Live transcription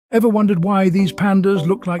Ever wondered why these pandas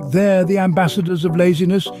look like they're the ambassadors of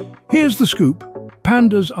laziness? Here's the scoop.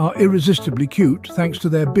 Pandas are irresistibly cute thanks to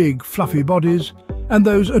their big, fluffy bodies and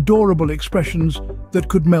those adorable expressions that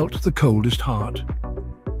could melt the coldest heart.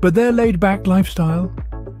 But their laid-back lifestyle?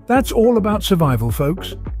 That's all about survival,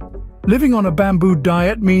 folks. Living on a bamboo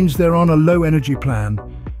diet means they're on a low-energy plan.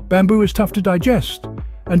 Bamboo is tough to digest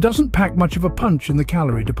and doesn't pack much of a punch in the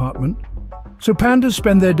calorie department. So pandas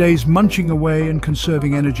spend their days munching away and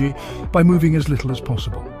conserving energy by moving as little as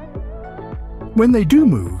possible. When they do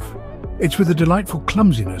move, it's with a delightful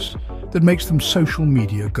clumsiness that makes them social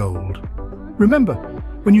media gold. Remember,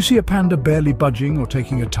 when you see a panda barely budging or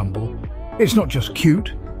taking a tumble, it's not just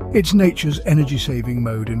cute, it's nature's energy-saving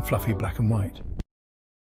mode in fluffy black and white.